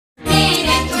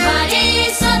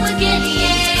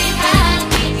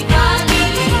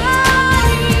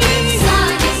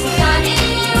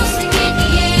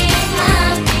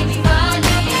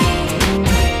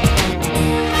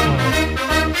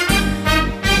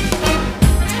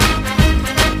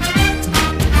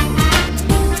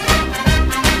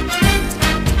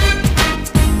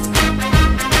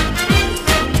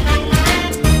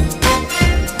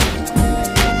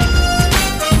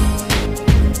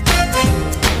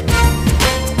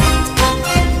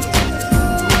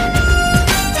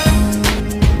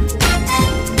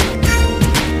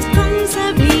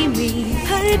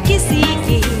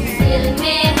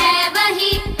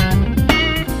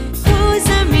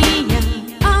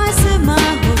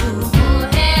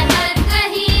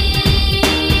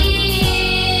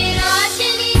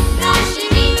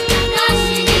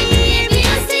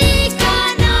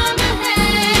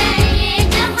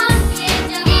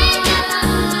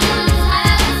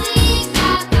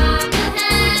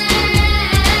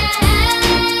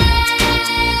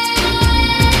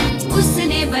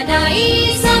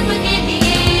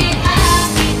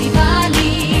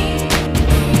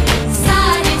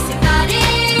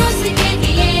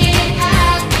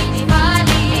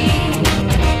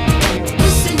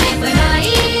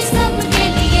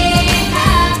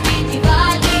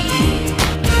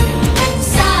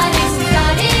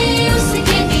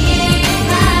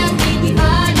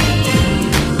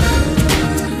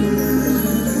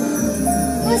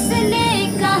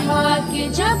कि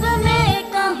जब मैं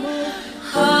कहूँ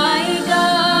आएगा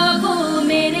वो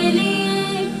मेरे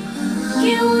लिए,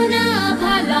 क्यों ना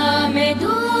भला मैं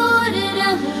दूर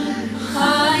रहूँ,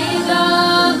 आएगा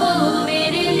वो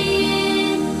मेरे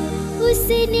लिए।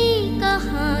 उसने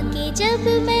कहा कि जब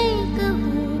मैं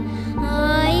कहूँ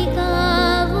आएगा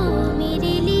वो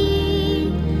मेरे लिए,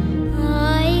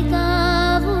 आएगा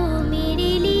वो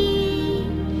मेरे लिए,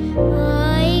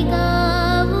 आएगा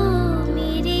वो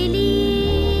मेरे लिए।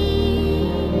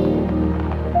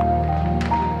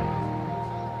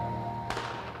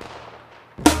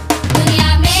 दुनिया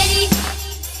मेरी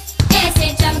ऐसे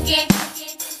चमके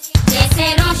जैसे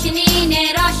रोशनी ने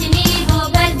रोशनी हो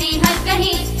भर दी हर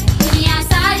कहीं। दुनिया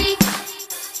सारी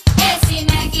ऐसी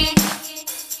महके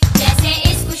जैसे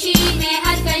इस खुशी में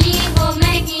हर गली हो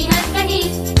महकी हर कहीं।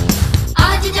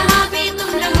 आज जहाँ पे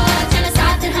तुम रहो चलो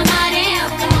साथ हमारे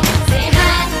अब कहो से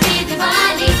हैप्पी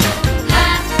दिवाली,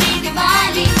 हैप्पी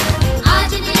दिवाली।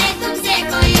 आज मिले तुमसे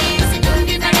कोई उसे तुम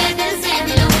भी बड़े दिल से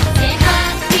मिलो से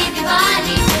हैप्पी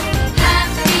दिवाली,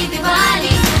 हैप्पी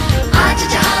दिवाली। आज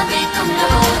जहाँ पे तुम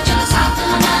रहो चलो साथ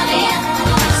हमारे अब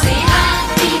कहो से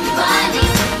हैप्पी दिवाली,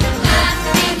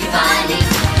 हैप्पी दिवाली।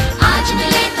 आज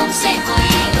मिले तुमसे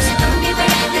कोई उसे तुम भी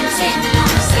बड़े दिल से मिलो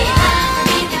से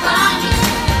हैप्पी दिवाली,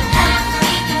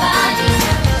 हैप्पी दिवाली।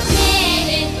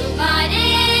 मेरे तुम्हारे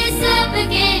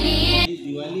सबके लिए।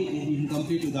 Diwali is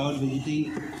incomplete without visiting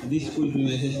this school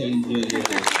premises and their.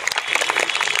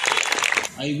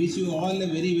 I wish you all a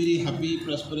very very happy,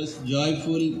 prosperous,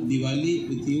 joyful Diwali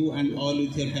with you and all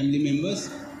with your family members.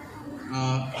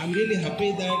 I'm really happy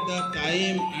that the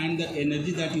time and the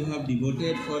energy that you have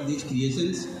devoted for these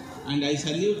creations, and I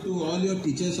salute to all your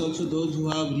teachers also, those who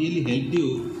have really helped you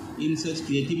in such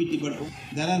creativity. But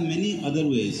there are many other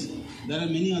ways. There are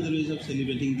many other ways of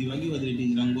celebrating Diwali, whether it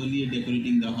is Rangoli,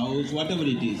 decorating the house, whatever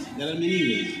it is. There are many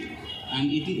ways,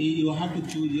 and you have to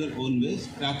choose your own ways.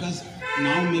 Crackers,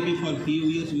 now maybe for few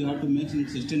years we have to make some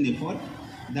certain effort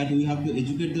that we have to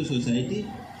educate the society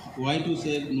why to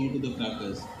say no to the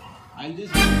crackers. I'll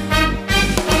just.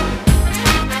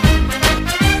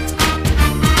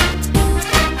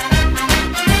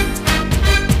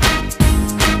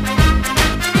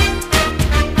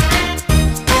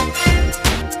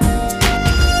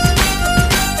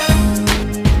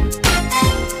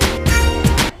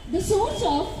 The source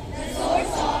of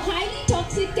highly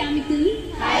toxic chemical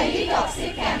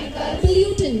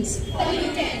pollutants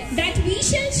that we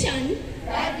shall shun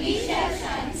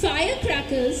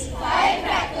firecrackers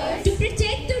to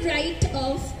protect the right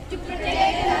of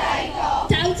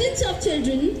thousands of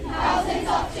children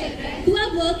who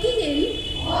are working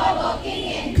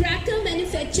in cracker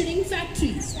manufacturing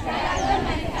factories,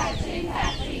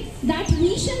 that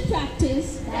we shall practice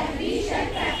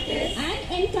and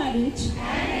encourage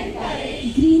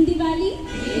Green Diwali,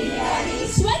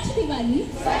 Swachh Diwali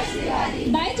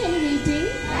by generating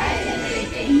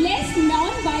less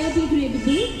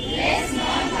non-biodegradable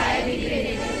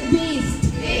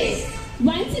waste.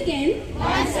 Once again,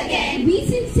 we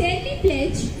sincerely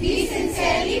pledge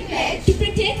to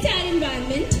protect our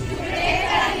environment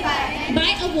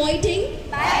by avoiding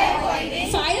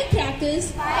firecrackers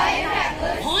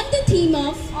on the theme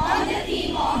of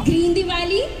Green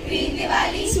Diwali,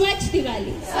 Swachh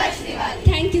Diwali.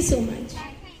 Thank you so much.